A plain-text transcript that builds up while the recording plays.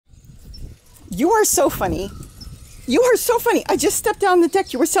You are so funny. You are so funny. I just stepped down the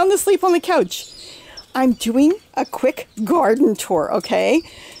deck. You were sound asleep on the couch. I'm doing a quick garden tour, okay?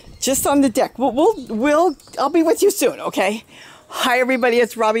 Just on the deck. I'll be with you soon, okay? Hi, everybody.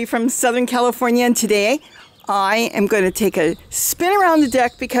 It's Robbie from Southern California, and today I am going to take a spin around the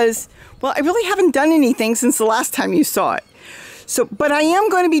deck because, well, I really haven't done anything since the last time you saw it. But I am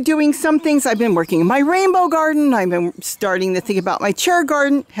going to be doing some things. I've been working in my rainbow garden. I've been starting to think about my chard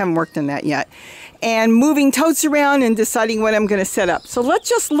garden. Haven't worked on that yet. And moving totes around and deciding what I'm going to set up. So let's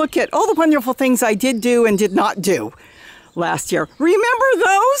just look at all the wonderful things I did do and did not do last year. Remember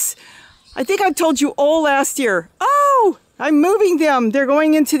those? I think I told you all last year. Oh, I'm moving them. They're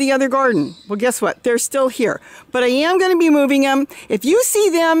going into the other garden. Well, guess what? They're still here. But I am going to be moving them. If you see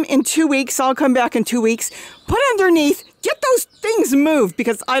them in 2 weeks, I'll come back in 2 weeks. Put underneath, get those things moved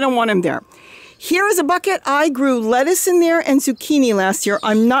because I don't want them there. Here is a bucket. I grew lettuce in there and zucchini last year.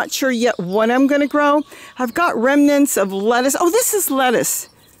 I'm not sure yet what I'm going to grow. I've got remnants of lettuce. Oh, this is lettuce.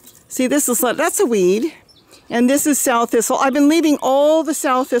 See, this is lettuce. That's a weed. And this is sow thistle. I've been leaving all the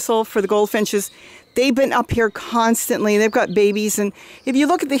sow thistle for the goldfinches. They've been up here constantly. They've got babies. And if you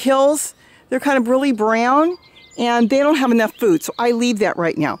look at the hills, they're kind of really brown and they don't have enough food. So I leave that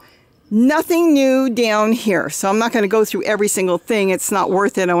right now. Nothing new down here. So I'm not going to go through every single thing. It's not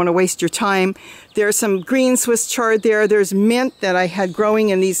worth it. I want to waste your time. There's some green Swiss chard there. There's mint that I had growing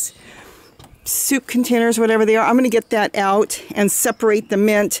in these soup containers, whatever they are. I'm going to get that out and separate the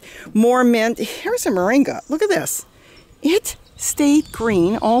mint. More mint. Here's a moringa. Look at this. It stayed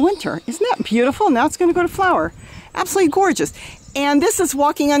green all winter. Isn't that beautiful? Now it's going to go to flower. Absolutely gorgeous. And this is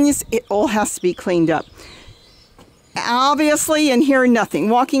walking onions. It all has to be cleaned up. Obviously in here nothing.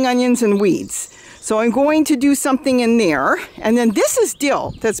 Walking onions and weeds. So I'm going to do something in there. And then this is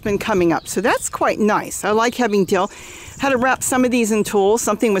dill that's been coming up. So that's quite nice. I like having dill. Had to wrap some of these in tulle.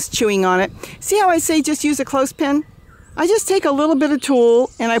 Something was chewing on it. See how I say just use a clothespin? I just take a little bit of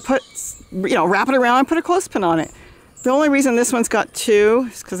tulle and I put, wrap it around and put a clothespin on it. The only reason this one's got two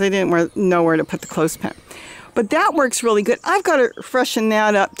is because I didn't know where to put the clothespin. But that works really good. I've got to freshen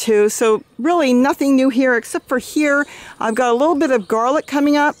that up too. So really nothing new here except for here. I've got a little bit of garlic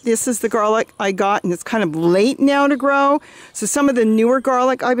coming up. This is the garlic I got and it's kind of late now to grow. So some of the newer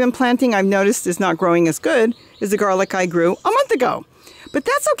garlic I've been planting I've noticed is not growing as good as the garlic I grew a month ago. But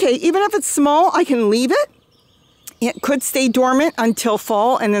that's okay. Even if it's small, I can leave it. It could stay dormant until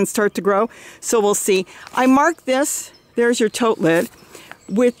fall and then start to grow. So we'll see. I marked this. There's your tote lid.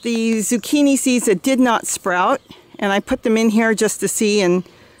 With the zucchini seeds that did not sprout, and I put them in here just to see, and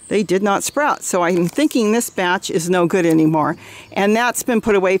they did not sprout. So I'm thinking this batch is no good anymore. And that's been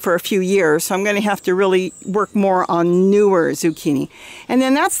put away for a few years, so I'm going to have to really work more on newer zucchini. And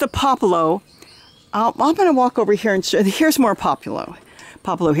then that's the Papalo. I'm going to walk over here and show. Here's more Papalo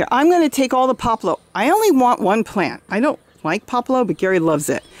here. I'm going to take all the Papalo. I only want one plant. I don't like Papalo, but Gary loves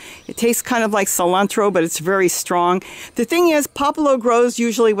it. It tastes kind of like cilantro, but it's very strong. The thing is, Papalo grows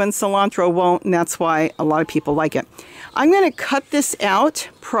usually when cilantro won't, and that's why a lot of people like it. I'm going to cut this out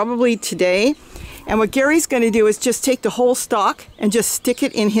probably today, and what Gary's going to do is just take the whole stalk and just stick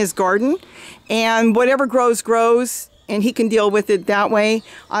it in his garden, and whatever grows, grows, and he can deal with it that way.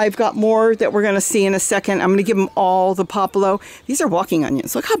 I've got more that we're going to see in a second. I'm going to give him all the Papalo. These are walking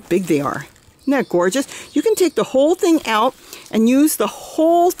onions. Look how big they are. Isn't that gorgeous? You can take the whole thing out and use the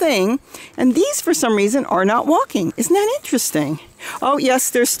whole thing. And these, for some reason, are not walking. Isn't that interesting? Oh,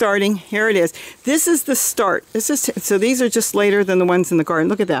 yes, they're starting. Here it is. This is the start. So these are just later than the ones in the garden.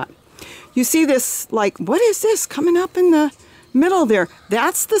 Look at that. You see this, like, what is this coming up in the middle there?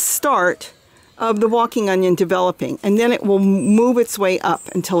 That's the start of the walking onion developing. And then it will move its way up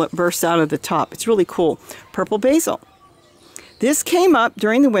until it bursts out of the top. It's really cool. Purple basil. This came up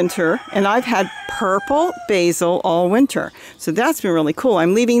during the winter, and I've had purple basil all winter. So that's been really cool.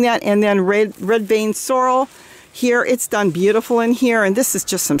 I'm leaving that, and then red vein sorrel here. It's done beautiful in here, and this is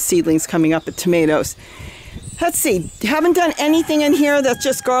just some seedlings coming up at tomatoes. Let's see. Haven't done anything in here. That's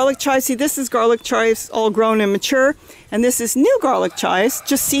just garlic chives. See, this is garlic chives all grown and mature, and this is new garlic chives,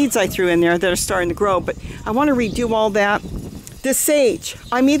 just seeds I threw in there that are starting to grow, but I want to redo all that. The sage.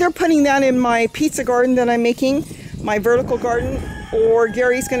 I'm either putting that in my pizza garden that I'm making, my vertical garden, or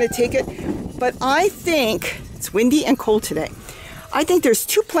Gary's going to take it. But I think it's windy and cold today. I think there's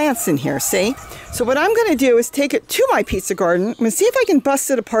two plants in here, see? So what I'm going to do is take it to my pizza garden. I'm going to see if I can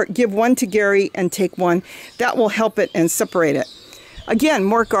bust it apart, give one to Gary and take one. That will help it and separate it. Again,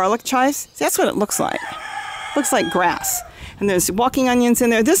 more garlic chives. That's what it looks like. Looks like grass. And there's walking onions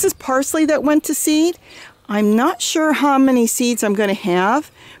in there. This is parsley that went to seed. I'm not sure how many seeds I'm going to have,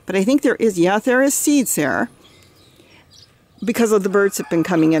 but I think there is, yeah, there is seeds there because of the birds have been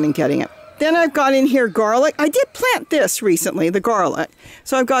coming in and getting it. Then I've got in here garlic. I did plant this recently, the garlic.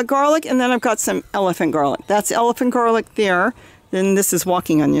 So I've got garlic, and then I've got some elephant garlic. That's elephant garlic there. Then this is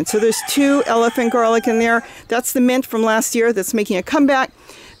walking onion. So there's 2 elephant garlic in there. That's the mint from last year that's making a comeback.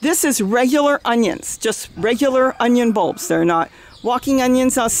 This is regular onions, just regular onion bulbs. They're not walking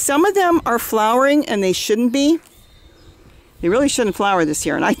onions. Now, some of them are flowering, and they shouldn't be. They really shouldn't flower this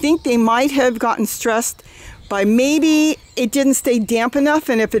year. And I think they might have gotten stressed by maybe it didn't stay damp enough,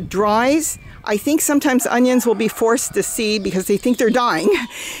 and if it dries, I think sometimes onions will be forced to seed because they think they're dying.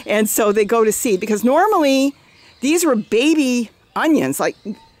 And so they go to seed, because normally these were baby onions, like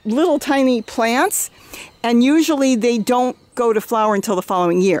little tiny plants, and usually they don't go to flower until the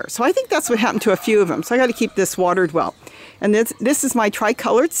following year. So I think that's what happened to a few of them. So I got to keep this watered well. And this is my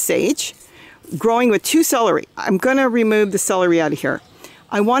tricolored sage growing with 2 celery. I'm going to remove the celery out of here.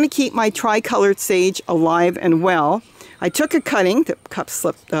 I want to keep my tricolored sage alive and well. I took a cutting, the cup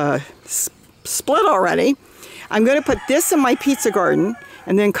split already. I'm going to put this in my pizza garden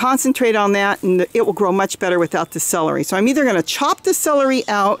and then concentrate on that, and it will grow much better without the celery. So I'm either going to chop the celery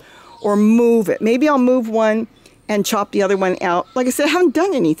out or move it. Maybe I'll move one and chop the other one out. Like I said, I haven't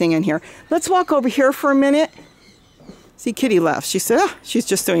done anything in here. Let's walk over here for a minute. See, Kitty left. She said, oh, she's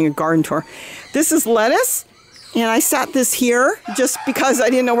just doing a garden tour. This is lettuce, and I sat this here just because I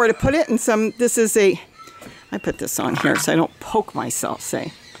didn't know where to put it. And this is I put this on here so I don't poke myself,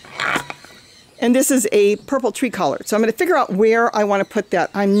 say. And this is a purple tree collard. So I'm going to figure out where I want to put that.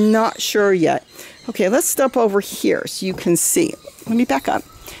 I'm not sure yet. Okay, let's step over here so you can see. Let me back up.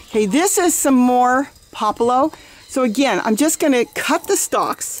 Okay, this is some more Papalo. So again, I'm just going to cut the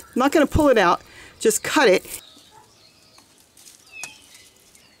stalks. I'm not going to pull it out. Just cut it.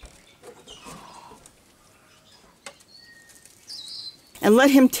 And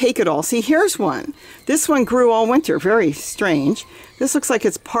let him take it all. See, here's one. This one grew all winter. Very strange. This looks like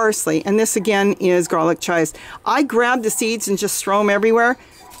it's parsley, and this again is garlic chives. I grabbed the seeds and just throw them everywhere.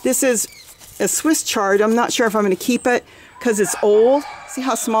 This is a Swiss chard. I'm not sure if I'm going to keep it because it's old. See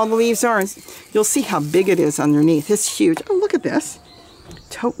how small the leaves are? And you'll see how big it is underneath. It's huge. Oh, look at this.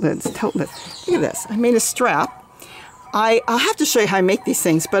 Tote lids, tote lids. Look at this. I made a strap. I'll have to show you how I make these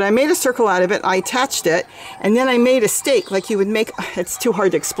things, but I made a circle out of it. I attached it, and then I made a stake like you would make. It's too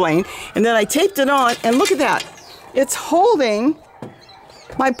hard to explain. And then I taped it on, and look at that. It's holding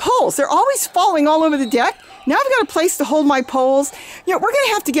my poles. They're always falling all over the deck. Now I've got a place to hold my poles. You know, we're going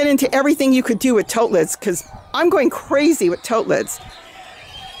to have to get into everything you could do with tote lids because I'm going crazy with tote lids.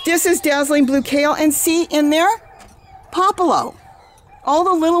 This is dazzling blue kale, and see in there, Papalo. All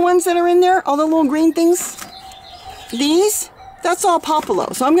the little ones that are in there, all the little green things. That's all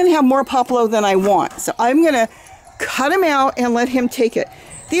Papalo. So I'm going to have more Papalo than I want. So I'm going to cut him out and let him take it.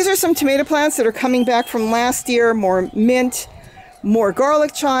 These are some tomato plants that are coming back from last year. More mint, more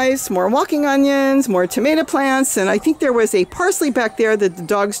garlic chives, more walking onions, more tomato plants. And I think there was a parsley back there that the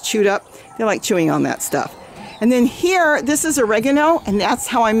dogs chewed up. They like chewing on that stuff. And then here, this is oregano, and that's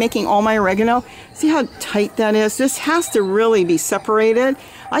how I'm making all my oregano. See how tight that is? This has to really be separated.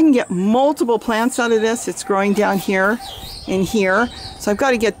 I can get multiple plants out of this. It's growing down here and here. So I've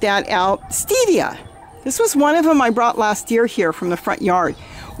got to get that out. Stevia. This was one of them I brought last year here from the front yard.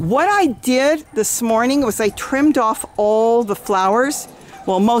 What I did this morning was I trimmed off all the flowers,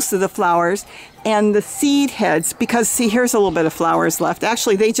 well, most of the flowers, and the seed heads, because see, here's a little bit of flowers left.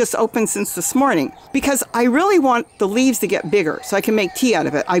 Actually, they just opened since this morning because I really want the leaves to get bigger so I can make tea out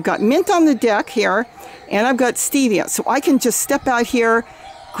of it. I've got mint on the deck here, and I've got stevia. So I can just step out here,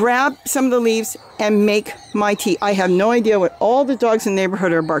 grab some of the leaves, and make my tea. I have no idea what all the dogs in the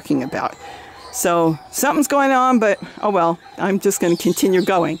neighborhood are barking about. So something's going on, but oh well, I'm just going to continue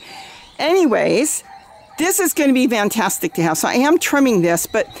going. Anyways, this is going to be fantastic to have. So I am trimming this,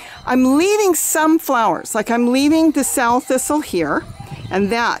 but I'm leaving some flowers. Like I'm leaving the sow thistle here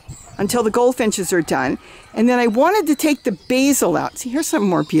and that until the goldfinches are done. And then I wanted to take the basil out. See, here's some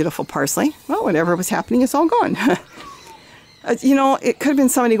more beautiful parsley. Well, whatever was happening is all gone. You know, it could have been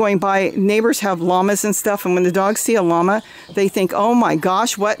somebody going by. Neighbors have llamas and stuff, and when the dogs see a llama, they think, oh my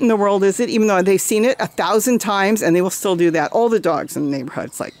gosh, what in the world is it? Even though they've seen it 1,000 times, and they will still do that. All the dogs in the neighborhood,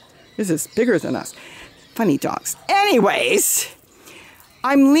 it's like, this is bigger than us. Funny dogs. Anyways,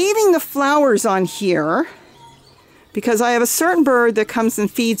 I'm leaving the flowers on here because I have a certain bird that comes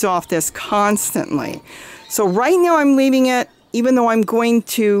and feeds off this constantly. So right now I'm leaving it, even though I'm going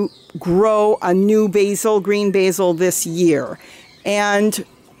to grow a new basil, green basil this year. And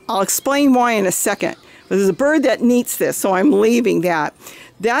I'll explain why in a second. But there's a bird that needs this, so I'm leaving that.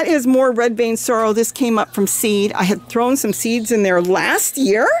 That is more red vein sorrel. This came up from seed. I had thrown some seeds in there last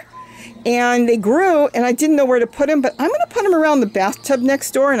year, And they grew, and I didn't know where to put them, but I'm going to put them around the bathtub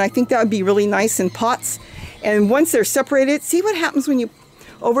next door, and I think that would be really nice in pots. And once they're separated, see what happens when you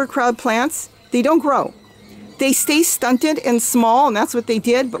overcrowd plants? They don't grow. They stay stunted and small, and that's what they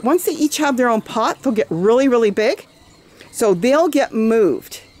did. But once they each have their own pot, they'll get really, really big. So they'll get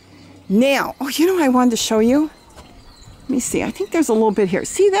moved. Now, oh, you know what I wanted to show you? Let me see. I think there's a little bit here.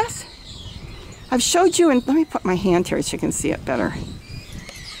 See this? I've showed you, and let me put my hand here so you can see it better.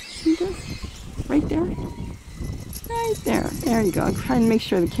 Right there. Right there. There you go. I'm trying to make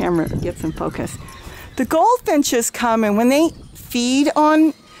sure the camera gets in focus. The goldfinches come, and when they feed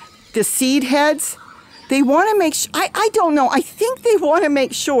on the seed heads, they want to make sure, I don't know, I think they want to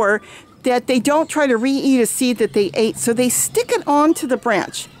make sure that they don't try to re-eat a seed that they ate, so they stick it onto the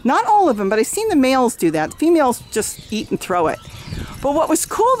branch. Not all of them, but I've seen the males do that. The females just eat and throw it. But what was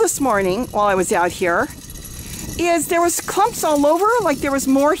cool this morning while I was out here is there was clumps all over, like there was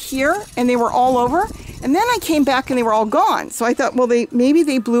more here, and they were all over. And then I came back and they were all gone. So I thought, well, maybe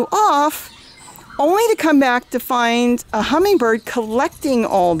they blew off, only to come back to find a hummingbird collecting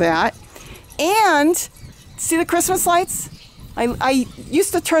all that. And see the Christmas lights? I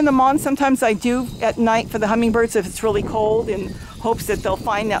used to turn them on. Sometimes I do at night for the hummingbirds if it's really cold, in hopes that they'll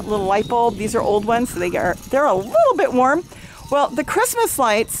find that little light bulb. These are old ones, so they're a little bit warm. Well, the Christmas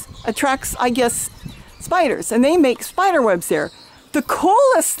lights attracts, I guess, spiders, and they make spider webs there. The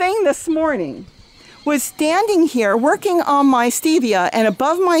coolest thing this morning was standing here working on my stevia, and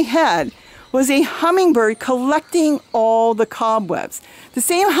above my head was a hummingbird collecting all the cobwebs. The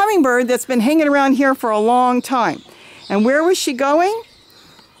same hummingbird that's been hanging around here for a long time. And where was she going?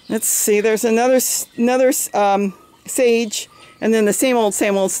 Let's see, there's another sage, and then the same old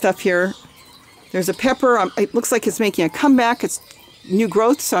stuff here. There's a pepper. It looks like it's making a comeback. It's new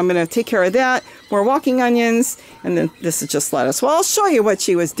growth, so I'm going to take care of that. More walking onions, and then this is just lettuce. Well, I'll show you what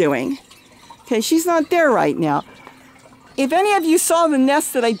she was doing. Okay, she's not there right now. If any of you saw the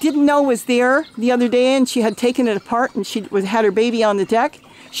nest that I didn't know was there the other day, and she had taken it apart and she had her baby on the deck,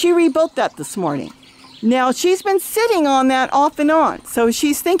 she rebuilt that this morning. Now, she's been sitting on that off and on, so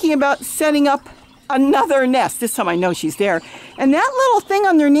she's thinking about setting up another nest. This time I know she's there. And that little thing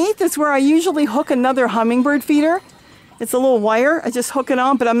underneath is where I usually hook another hummingbird feeder. It's a little wire. I just hook it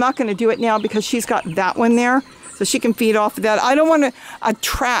on, but I'm not going to do it now because she's got that one there, so she can feed off of that. I don't want to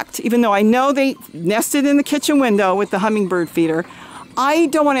attract, even though I know they nested in the kitchen window with the hummingbird feeder, I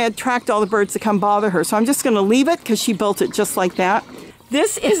don't want to attract all the birds to come bother her. So I'm just going to leave it because she built it just like that.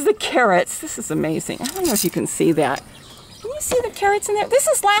 This is the carrots. This is amazing. I don't know if you can see that. Can you see the carrots in there? This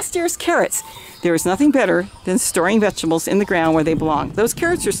is last year's carrots. There is nothing better than storing vegetables in the ground where they belong. Those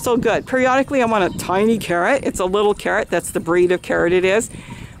carrots are still good. Periodically, I want a tiny carrot. It's a little carrot. That's the breed of carrot it is.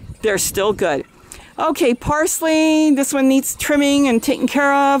 They're still good. Okay, parsley. This one needs trimming and taken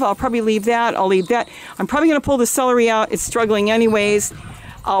care of. I'll probably leave that. I'll leave that. I'm probably going to pull the celery out. It's struggling anyways.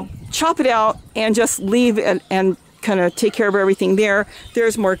 I'll chop it out and just leave it and kind of take care of everything there.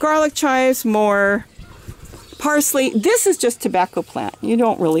 There's more garlic chives, more parsley. This is just tobacco plant. You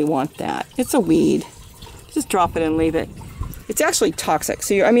don't really want that. It's a weed. Just drop it and leave it. It's actually toxic.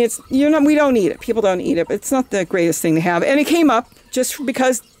 So we don't eat it. People don't eat it, but it's not the greatest thing to have. And it came up just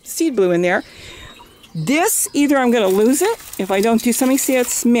because seed blew in there. This, either I'm going to lose it if I don't do something. See,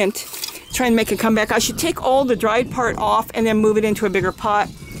 it's mint. Try and make a comeback. I should take all the dried part off and then move it into a bigger pot.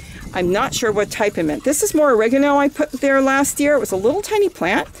 I'm not sure what type of mint. This is more oregano I put there last year. It was a little tiny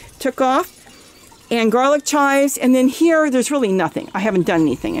plant. Took off. And garlic chives. And then here, there's really nothing. I haven't done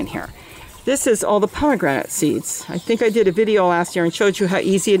anything in here. This is all the pomegranate seeds. I think I did a video last year and showed you how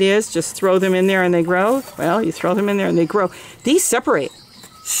easy it is. Just throw them in there and they grow. Well, you throw them in there and they grow. These separate.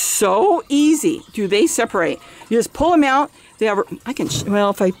 So easy do they separate. You just pull them out. They have,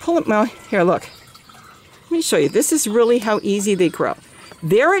 if I pull them out, here, look. Let me show you. This is really how easy they grow.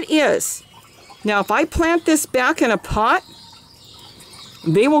 There it is. Now, if I plant this back in a pot,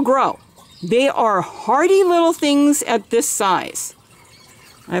 they will grow. They are hardy little things at this size.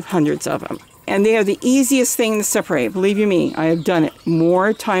 I have hundreds of them. And they are the easiest thing to separate. Believe you me, I have done it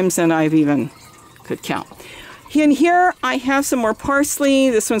more times than I've even could count. In here, I have some more parsley.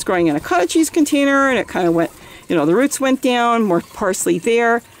 This one's growing in a cottage cheese container, and it kind of went, the roots went down. More parsley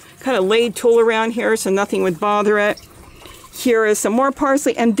there. Kind of laid tulle around here so nothing would bother it. Here is some more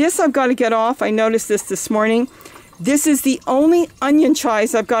parsley, and this I've got to get off. I noticed this morning. This is the only onion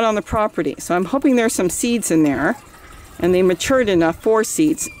chives I've got on the property, so I'm hoping there's some seeds in there, and they matured enough for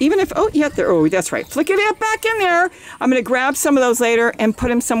seeds. Even if, that's right. Flick it back in there. I'm going to grab some of those later and put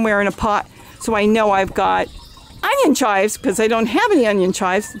them somewhere in a pot so I know I've got onion chives, because I don't have any onion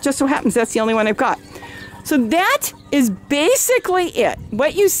chives. It just so happens that's the only one I've got. So that is basically it.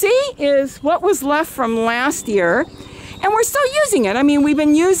 What you see is what was left from last year, and we're still using it. I mean, we've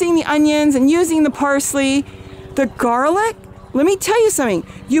been using the onions and using the parsley, the garlic. Let me tell you something.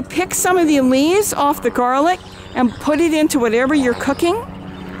 You pick some of the leaves off the garlic and put it into whatever you're cooking,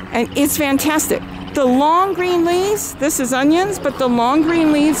 and it's fantastic. The long green leaves, this is onions, but the long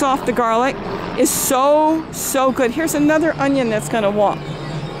green leaves off the garlic is so, so good. Here's another onion that's gonna walk.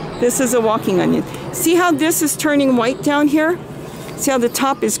 This is a walking onion. See how this is turning white down here? See how the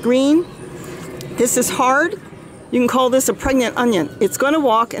top is green? This is hard. You can call this a pregnant onion. It's gonna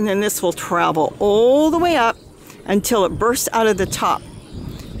walk, and then this will travel all the way up until it bursts out of the top.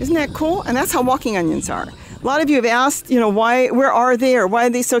 Isn't that cool? And that's how walking onions are. A lot of you have asked, you know, where are they, or why are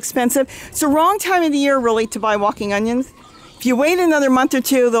they so expensive? It's the wrong time of the year, really, to buy walking onions. If you wait another month or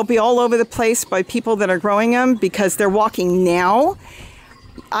two, they'll be all over the place by people that are growing them because they're walking now.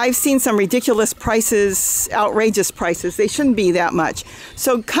 I've seen some ridiculous prices, outrageous prices. They shouldn't be that much.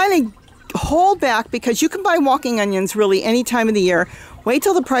 So kind of hold back, because you can buy walking onions really any time of the year. Wait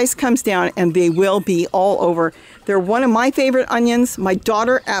till the price comes down and they will be all over. They're one of my favorite onions. My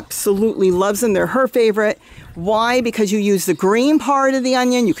daughter absolutely loves them. They're her favorite. Why? Because you use the green part of the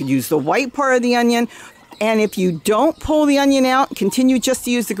onion. You could use the white part of the onion. And if you don't pull the onion out, continue just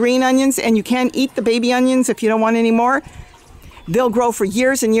to use the green onions, and you can eat the baby onions if you don't want any more, they'll grow for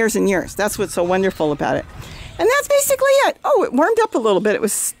years and years and years. That's what's so wonderful about it. And that's basically it. Oh, it warmed up a little bit. It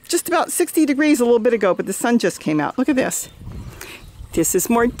was just about 60 degrees a little bit ago, but the sun just came out. Look at this. This is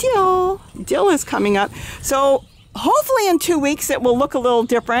more dill. Dill is coming up. So hopefully in 2 weeks it will look a little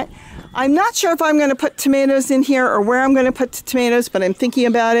different. I'm not sure if I'm going to put tomatoes in here or where I'm going to put the tomatoes, but I'm thinking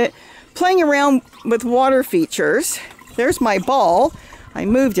about it. Playing around with water features. There's my ball. I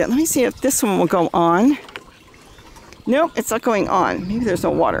moved it. Let me see if this one will go on. Nope, it's not going on. Maybe there's no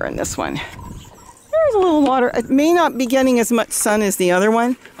water in this one. There's a little water. It may not be getting as much sun as the other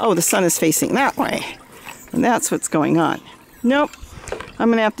one. Oh, the sun is facing that way. And that's what's going on. Nope. I'm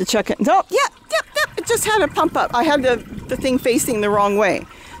going to have to check it. Oh, yeah, yep. It just had a pump up. I had the thing facing the wrong way.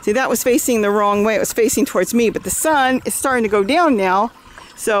 See, that was facing the wrong way. It was facing towards me, but the sun is starting to go down now.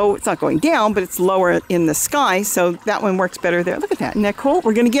 So it's not going down, but it's lower in the sky. So that one works better there. Look at that. Isn't that cool?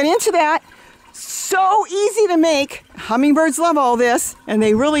 We're going to get into that. So easy to make. Hummingbirds love all this, and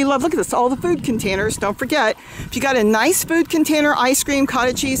they really love, look at this, all the food containers. Don't forget, if you got a nice food container, ice cream,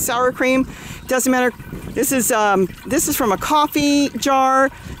 cottage cheese, sour cream, doesn't matter. This is from a coffee jar.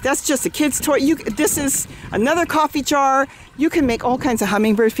 That's just a kid's toy. This is another coffee jar. You can make all kinds of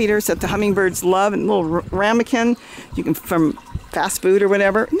hummingbird feeders that the hummingbirds love, and a little ramekin. You can, from fast food or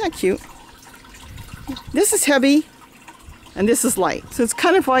whatever. Isn't that cute? This is heavy. And this is light. So it's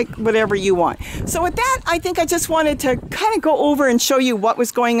kind of like whatever you want. So with that, I think I just wanted to kind of go over and show you what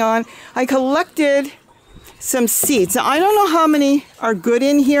was going on. I collected some seeds. Now, I don't know how many are good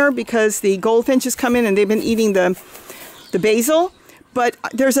in here because the goldfinches come in and they've been eating the basil. But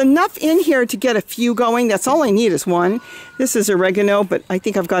there's enough in here to get a few going. That's all I need is one. This is oregano, but I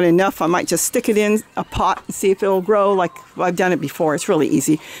think I've got enough. I might just stick it in a pot and see if it'll grow like I've done it before. It's really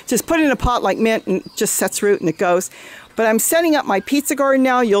easy. Just put it in a pot like mint and it just sets root and it goes. But I'm setting up my pizza garden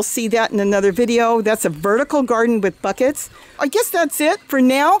now. You'll see that in another video. That's a vertical garden with buckets. I guess that's it for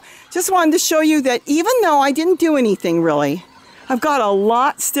now. Just wanted to show you that even though I didn't do anything really, I've got a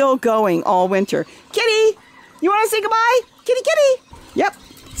lot still going all winter. Kitty, you want to say goodbye? Kitty, kitty. Yep.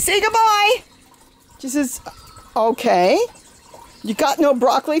 Say goodbye. She says, okay. You got no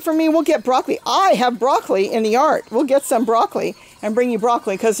broccoli for me? We'll get broccoli. I have broccoli in the yard. We'll get some broccoli and bring you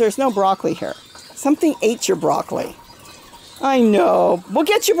broccoli because there's no broccoli here. Something ate your broccoli. I know. We'll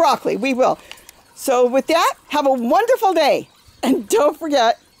get you broccoli. We will. So with that, have a wonderful day. And don't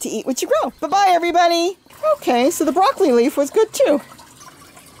forget to eat what you grow. Bye-bye, everybody. Okay, so the broccoli leaf was good too.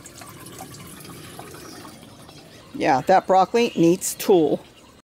 Yeah, that broccoli needs tool.